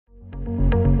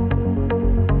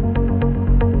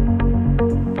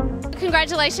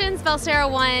Congratulations,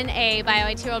 Velsera won a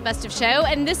BioIT World Best of Show,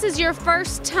 and this is your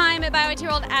first time at BioIT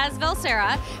World as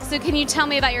Velsera. So can you tell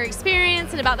me about your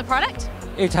experience and about the product?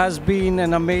 It has been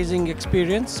an amazing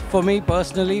experience for me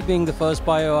personally, being the first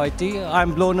BioIT.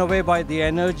 I'm blown away by the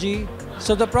energy.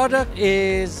 So the product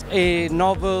is a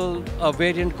novel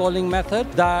variant calling method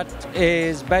that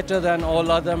is better than all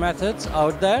other methods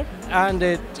out there, and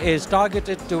it is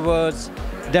targeted towards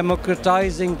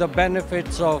democratizing the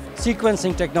benefits of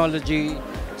sequencing technology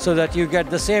so that you get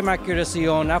the same accuracy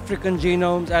on African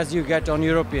genomes as you get on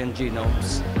European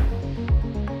genomes.